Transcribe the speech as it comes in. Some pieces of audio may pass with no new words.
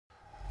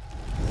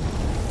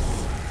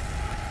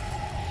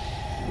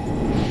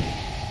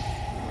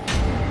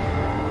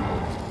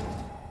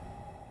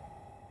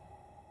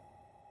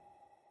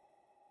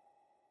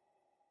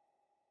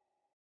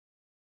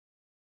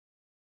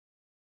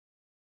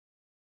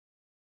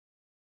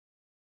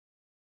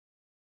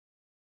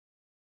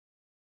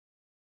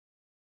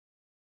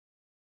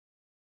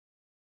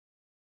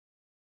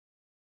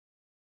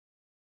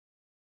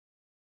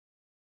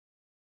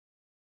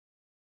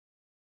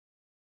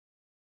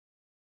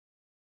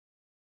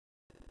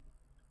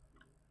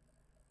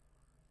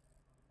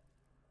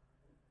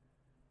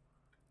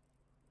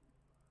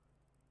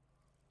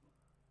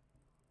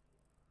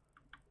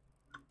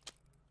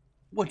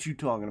What you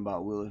talking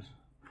about, Willis?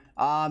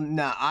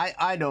 Nah,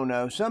 I don't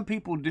know. Some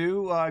people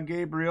do,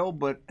 Gabriel,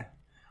 but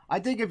I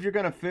think if you're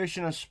going to fish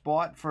in a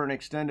spot for an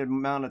extended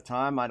amount of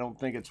time, I don't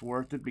think it's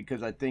worth it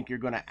because I think you're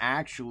going to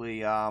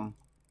actually, I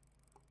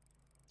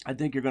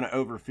think you're going to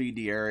overfeed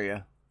the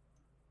area.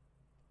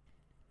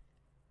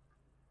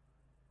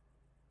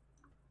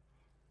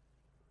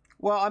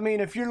 Well, I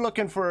mean, if you're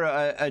looking for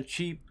a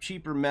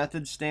cheaper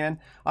method, Stan,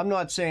 I'm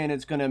not saying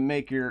it's going to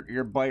make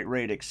your bite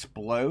rate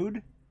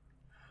explode.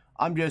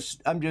 I'm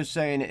just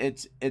saying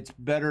it's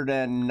better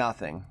than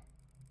nothing.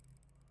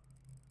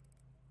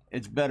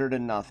 It's better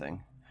than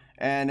nothing.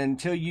 And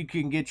until you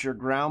can get your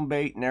ground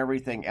bait and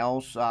everything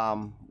else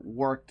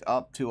worked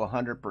up to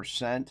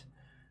 100%,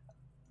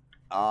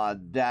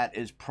 that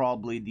is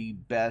probably the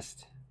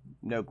best,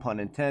 no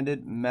pun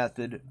intended,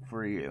 method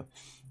for you.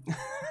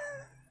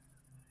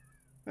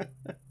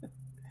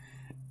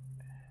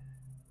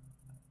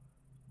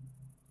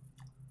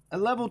 At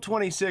level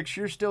 26,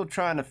 you're still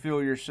trying to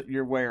feel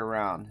your way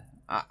around.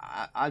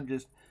 I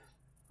just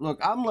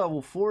look. I'm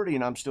level 40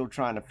 and I'm still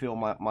trying to feel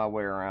my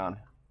way around.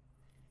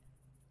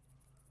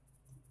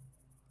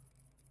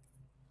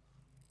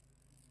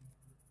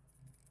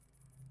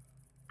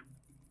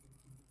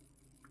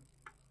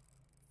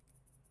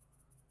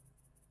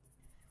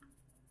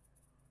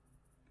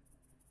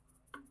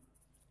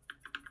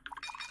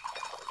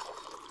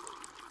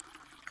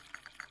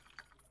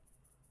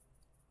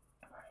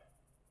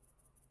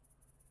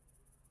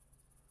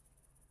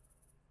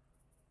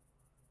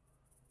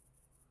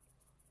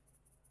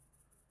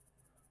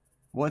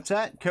 What's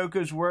that?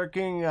 Coco's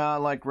working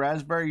like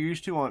Raspberry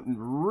used to on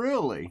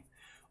really?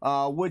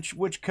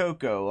 Which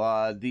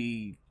Coco?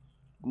 The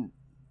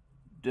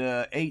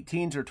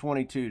 18s or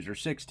 22s or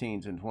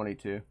 16s and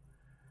 22?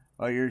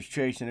 Oh, you're just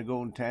chasing a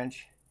golden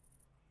tench.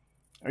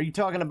 Are you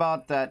talking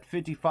about that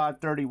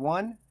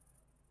 5531?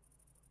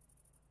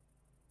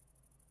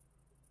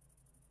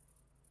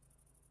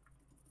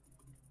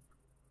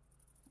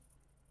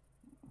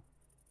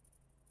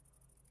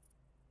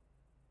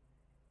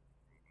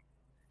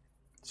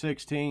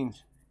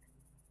 Sixteens.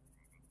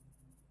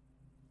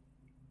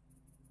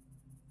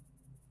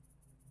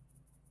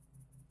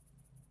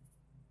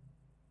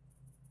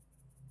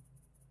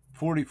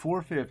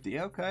 4450.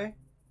 Okay.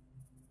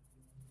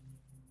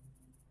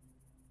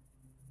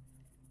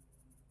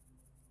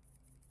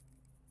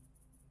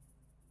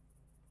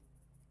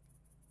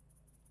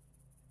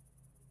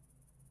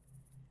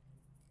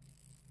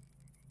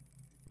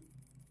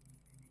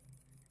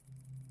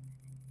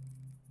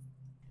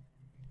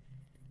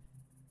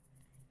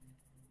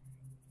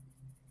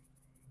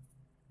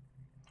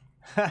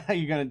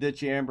 You gonna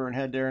ditch Amber and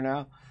head there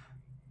now?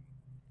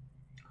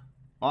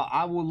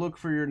 I will look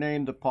for your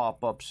name to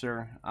pop up,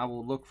 sir. I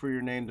will look for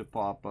your name to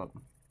pop up.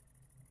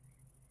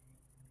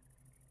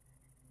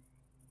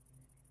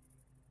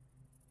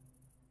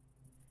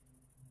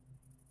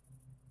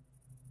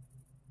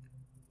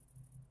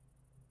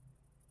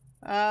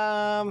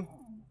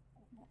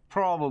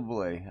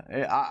 Probably.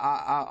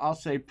 I'll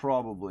say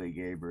probably,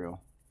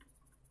 Gabriel.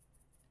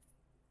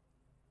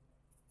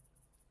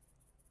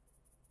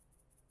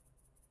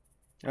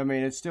 I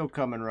mean, it's still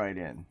coming right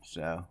in,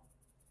 so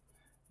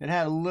it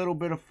had a little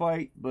bit of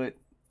fight, but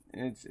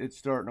it's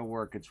starting to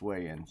work its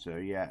way in. So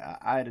yeah,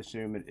 I'd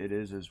assume it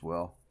is as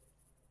well.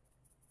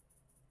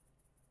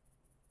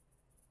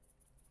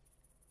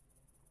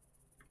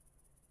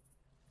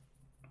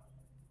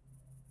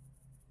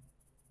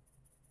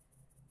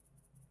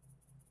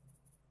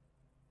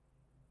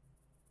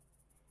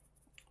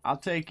 I'll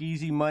take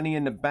easy money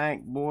in the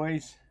bank,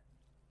 boys.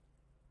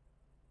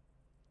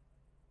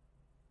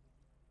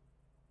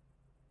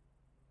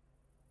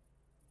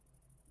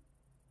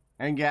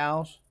 And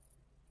gals.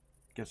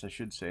 Guess I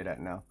should say that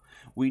now.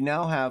 We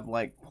now have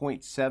like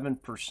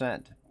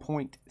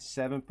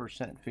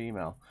 0.7%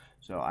 female.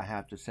 So I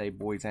have to say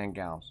boys and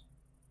gals.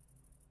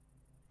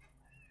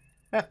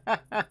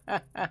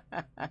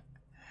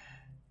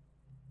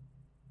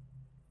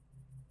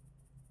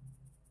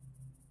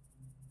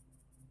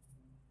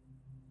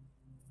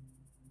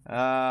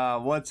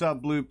 What's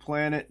up, Blue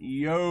Planet?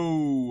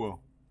 Yo!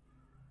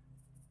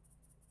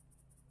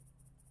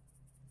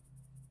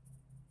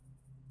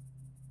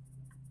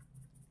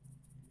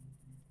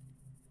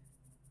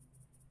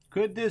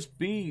 Could this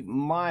be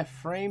my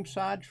frame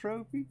side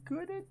trophy?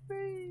 Could it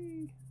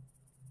be?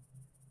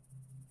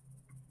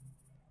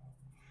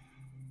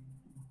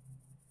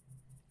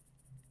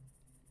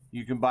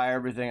 You can buy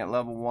everything at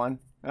level 1?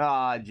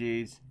 Ah,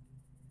 jeez.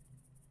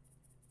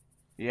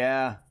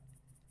 Yeah.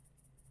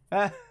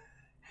 I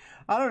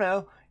don't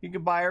know. You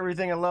can buy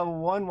everything at level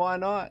 1. Why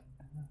not?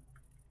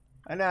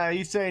 I know.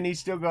 He's saying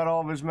he's still got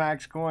all of his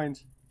max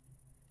coins.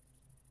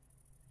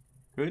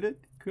 Could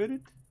it? Could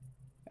it?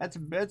 That's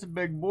a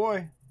big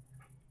boy.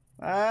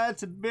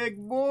 That's a big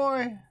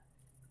boy.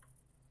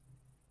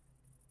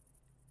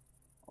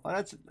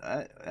 Well,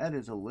 that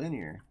is a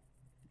linear.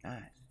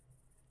 Nice.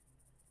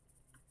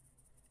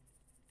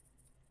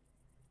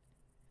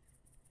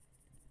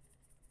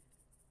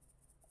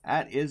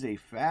 That is a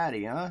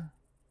fatty, huh?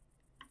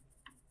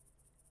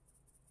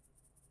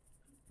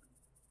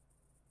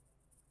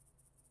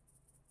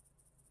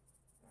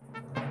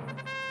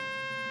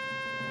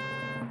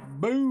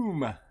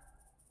 Boom.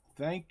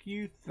 Thank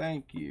you,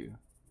 thank you.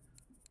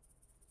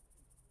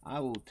 I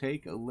will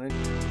take a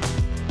link.